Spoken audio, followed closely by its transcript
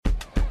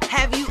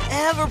Have you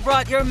ever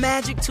brought your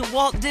magic to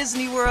Walt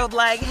Disney World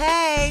like,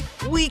 hey,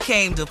 we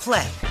came to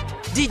play?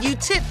 Did you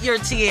tip your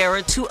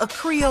tiara to a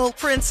Creole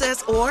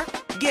princess or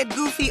get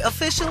goofy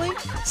officially?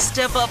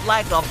 Step up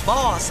like a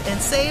boss and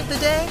save the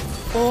day?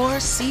 Or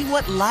see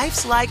what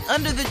life's like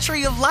under the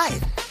tree of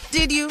life?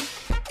 Did you?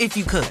 If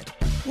you could.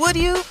 Would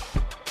you?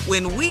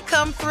 When we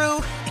come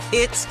through,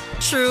 it's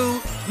true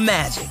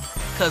magic.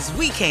 'Cause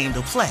we came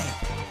to play.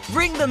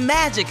 Bring the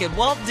magic at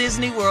Walt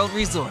Disney World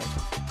Resort.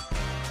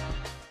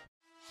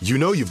 You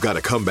know you've got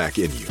a comeback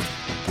in you.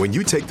 When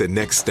you take the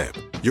next step,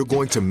 you're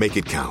going to make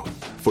it count.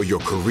 For your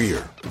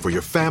career, for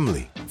your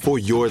family, for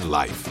your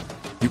life.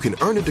 You can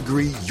earn a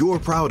degree you're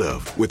proud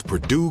of with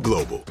Purdue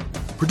Global.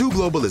 Purdue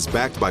Global is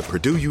backed by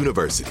Purdue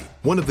University,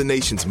 one of the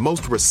nation's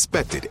most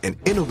respected and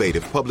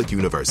innovative public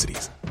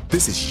universities.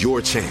 This is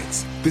your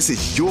chance. This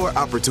is your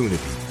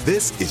opportunity.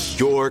 This is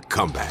your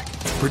comeback.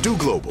 Purdue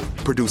Global,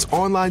 Purdue's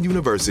online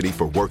university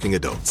for working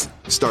adults.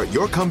 Start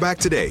your comeback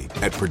today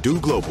at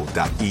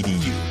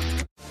purdueglobal.edu.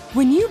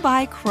 When you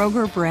buy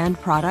Kroger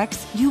brand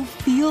products, you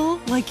feel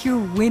like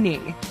you're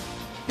winning.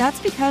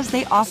 That's because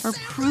they offer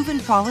proven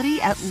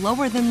quality at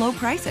lower than low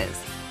prices.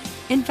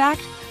 In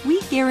fact, we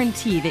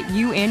guarantee that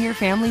you and your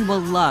family will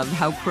love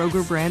how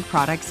Kroger brand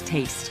products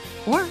taste,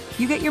 or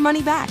you get your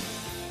money back.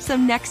 So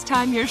next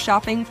time you're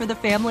shopping for the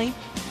family,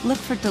 look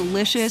for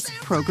delicious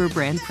Kroger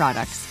brand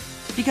products,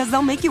 because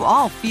they'll make you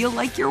all feel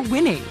like you're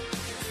winning.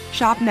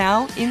 Shop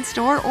now,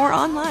 in-store, or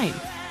online.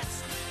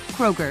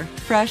 Kroger,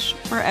 fresh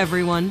for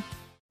everyone.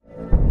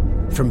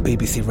 From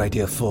BBC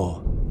Radio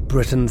 4,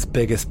 Britain's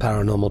biggest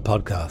paranormal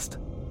podcast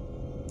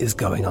is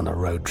going on a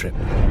road trip.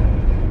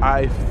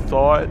 I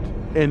thought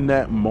in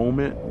that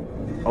moment,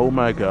 oh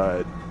my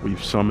God,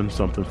 we've summoned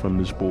something from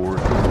this board.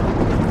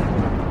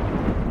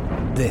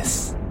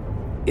 This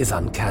is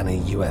Uncanny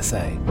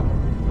USA.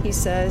 He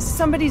says,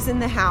 somebody's in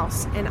the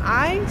house, and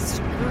I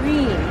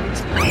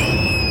screamed.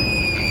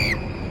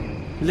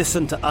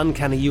 Listen to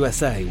Uncanny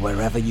USA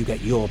wherever you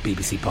get your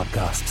BBC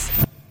podcasts,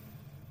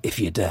 if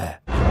you dare.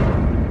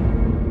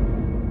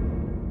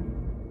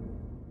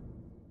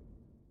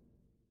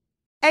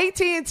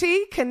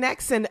 AT&T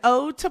connects an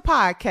ode to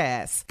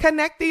podcasts.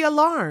 Connect the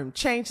alarm.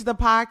 Change the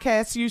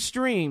podcast you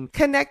stream.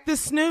 Connect the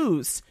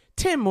snooze.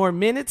 10 more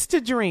minutes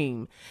to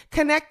dream.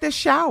 Connect the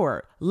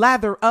shower.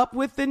 Lather up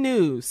with the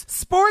news.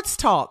 Sports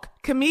talk,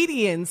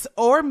 comedians,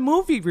 or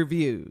movie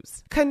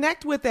reviews.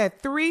 Connect with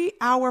that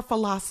 3-hour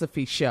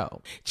philosophy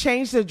show.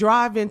 Change the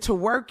drive into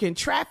work in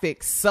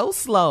traffic so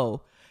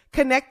slow.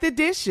 Connect the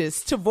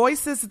dishes to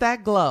voices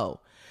that glow.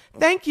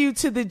 Thank you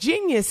to the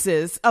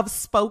geniuses of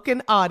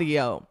spoken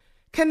audio.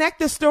 Connect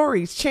the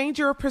stories, change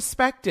your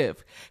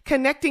perspective.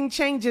 Connecting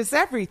changes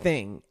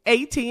everything.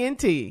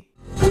 AT&T.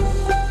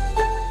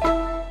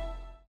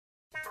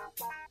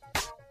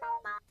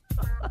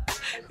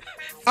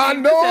 I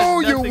know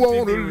you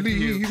want to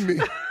leave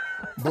me,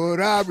 but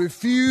I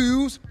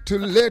refuse to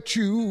let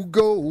you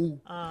go.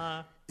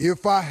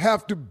 If I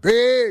have to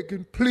beg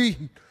and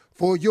plead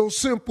for your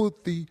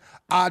sympathy,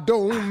 I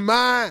don't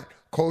mind,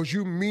 'cause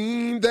you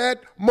mean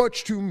that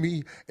much to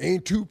me.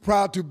 Ain't too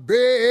proud to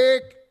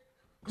beg.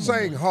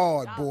 Sing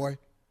hard, boy.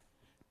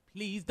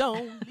 Please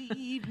don't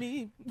leave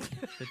me.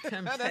 The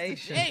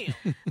Temptation.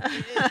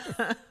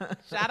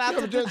 Shout out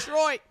to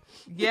Detroit.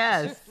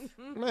 Yes.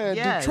 Man,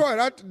 yes.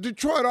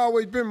 Detroit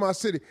always been my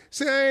city.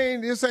 See,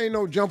 this ain't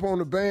no jump on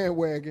the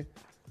bandwagon.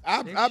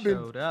 I've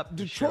been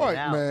Detroit,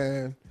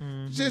 man.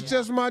 Mm-hmm.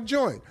 Just my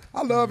joint.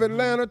 I love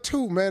Atlanta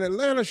too, man.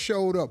 Atlanta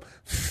showed up.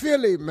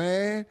 Philly,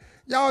 man.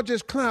 Y'all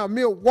just clown.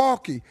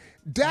 Milwaukee,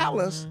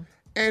 Dallas,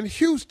 and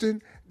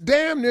Houston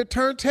damn near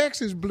turned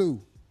Texas blue.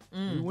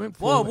 We went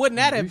for Boy, it. wouldn't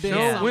that have been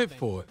We something? went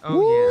for it. Oh,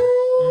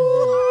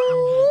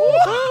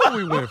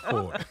 We went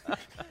for it.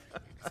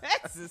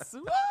 Texas.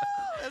 Woo,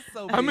 that's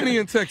so How many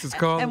in Texas,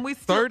 Carl? And we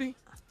still- 30?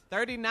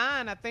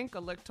 39, I think,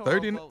 electoral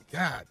 30? votes.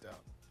 God, dog.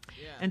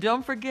 And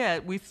don't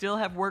forget, we still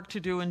have work to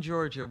do in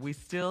Georgia. Phase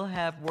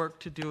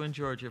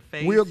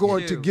We are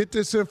going 2. to get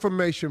this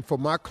information for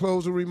my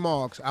closing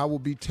remarks. I will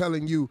be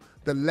telling you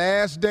the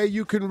last day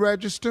you can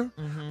register.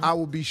 I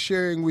will be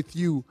sharing with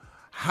you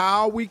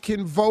how we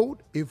can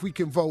vote, if we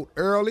can vote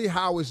early,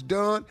 how it's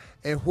done,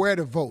 and where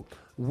to vote.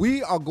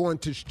 We are going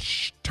to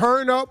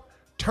turn up,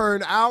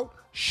 turn out,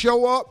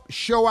 show up,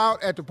 show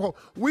out at the poll.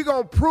 We're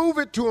going to prove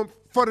it to them.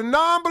 For the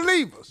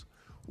non-believers,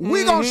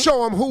 we're going to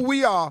show them who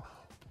we are.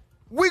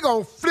 We're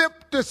going to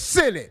flip the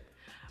Senate.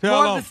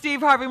 More of the Steve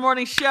Harvey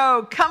Morning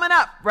Show coming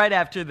up right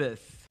after this.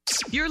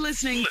 You're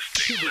listening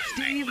to the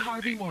Steve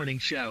Harvey Morning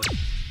Show.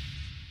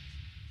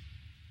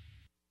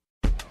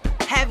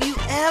 Have you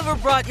ever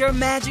brought your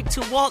magic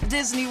to Walt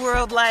Disney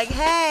World like,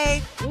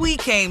 hey, we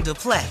came to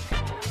play?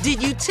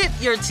 Did you tip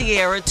your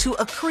tiara to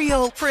a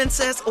Creole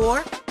princess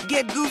or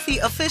get goofy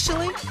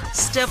officially?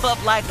 Step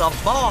up like a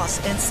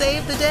boss and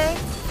save the day?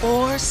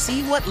 Or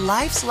see what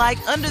life's like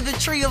under the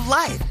tree of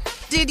life?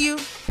 Did you?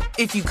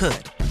 If you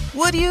could.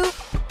 Would you?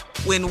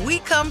 When we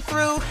come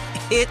through,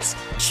 it's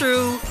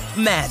true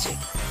magic.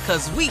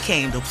 'Cause we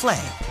came to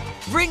play.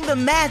 Bring the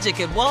magic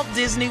at Walt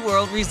Disney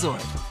World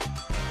Resort.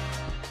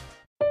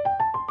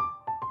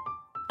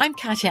 I'm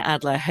Katya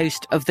Adler,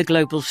 host of The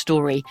Global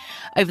Story.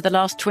 Over the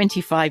last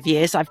 25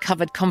 years, I've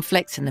covered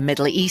conflicts in the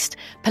Middle East,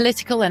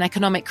 political and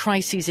economic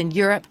crises in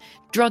Europe,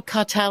 drug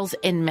cartels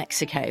in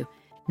Mexico.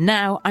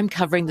 Now I'm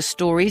covering the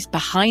stories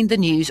behind the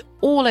news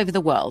all over the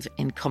world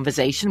in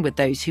conversation with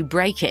those who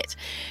break it.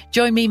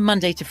 Join me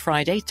Monday to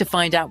Friday to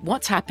find out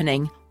what's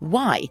happening,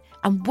 why,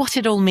 and what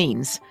it all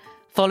means.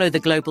 Follow The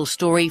Global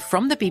Story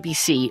from the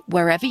BBC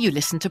wherever you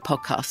listen to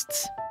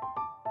podcasts.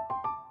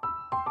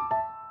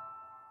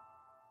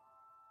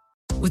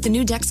 With the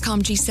new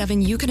Dexcom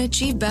G7, you can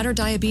achieve better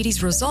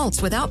diabetes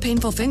results without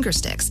painful finger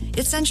sticks.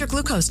 It sends your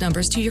glucose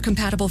numbers to your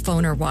compatible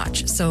phone or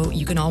watch, so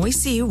you can always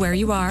see where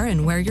you are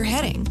and where you're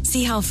heading.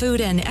 See how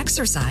food and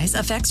exercise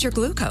affects your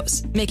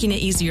glucose, making it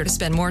easier to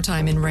spend more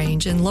time in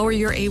range and lower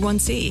your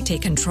A1C.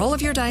 Take control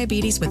of your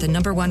diabetes with the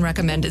 #1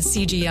 recommended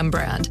CGM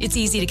brand. It's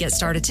easy to get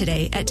started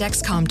today at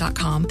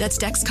Dexcom.com. That's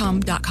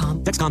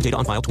Dexcom.com. Dexcom data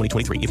on file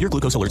 2023. If your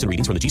glucose alerts and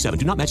readings from the G7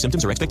 do not match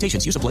symptoms or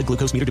expectations, use a blood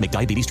glucose meter to make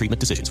diabetes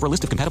treatment decisions. For a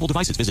list of compatible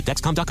devices, visit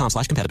Dexcom.com/compatibility.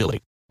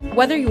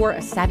 Whether you're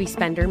a savvy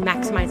spender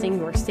maximizing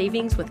your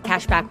savings with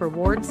cashback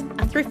rewards,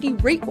 a thrifty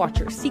rate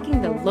watcher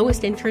seeking the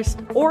lowest interest,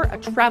 or a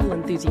travel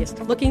enthusiast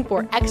looking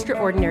for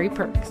extraordinary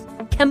perks,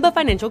 Kemba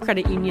Financial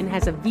Credit Union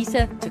has a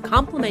visa to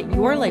complement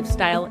your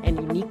lifestyle and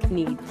unique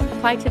needs.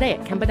 Apply today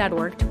at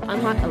Kemba.org to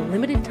unlock a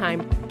limited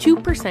time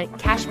 2%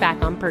 cash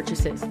back on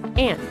purchases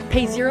and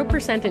pay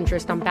 0%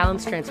 interest on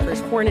balance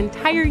transfers for an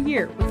entire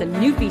year with a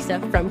new visa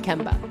from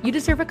Kemba. You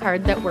deserve a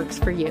card that works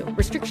for you.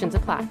 Restrictions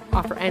apply.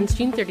 Offer ends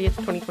June 30th,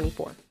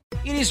 2024.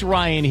 It is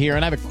Ryan here,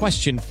 and I have a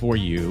question for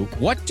you.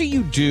 What do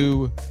you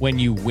do when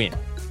you win?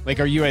 Like,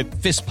 are you a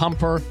fist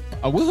pumper,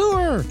 a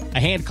woohooer, a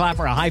hand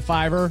clapper, a high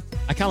fiver?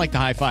 I kind of like the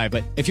high five,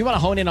 but if you want to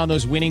hone in on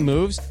those winning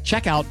moves,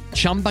 check out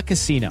Chumba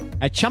Casino.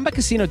 At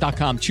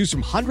ChumbaCasino.com, choose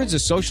from hundreds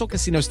of social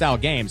casino-style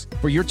games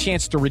for your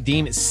chance to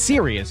redeem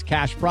serious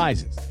cash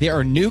prizes. There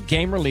are new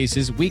game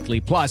releases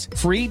weekly, plus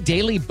free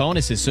daily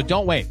bonuses, so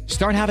don't wait.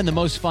 Start having the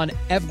most fun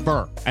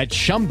ever at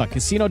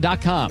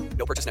ChumbaCasino.com.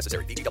 No purchase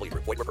necessary. VGW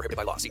Group. Void where prohibited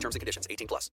by law. See terms and conditions. 18+.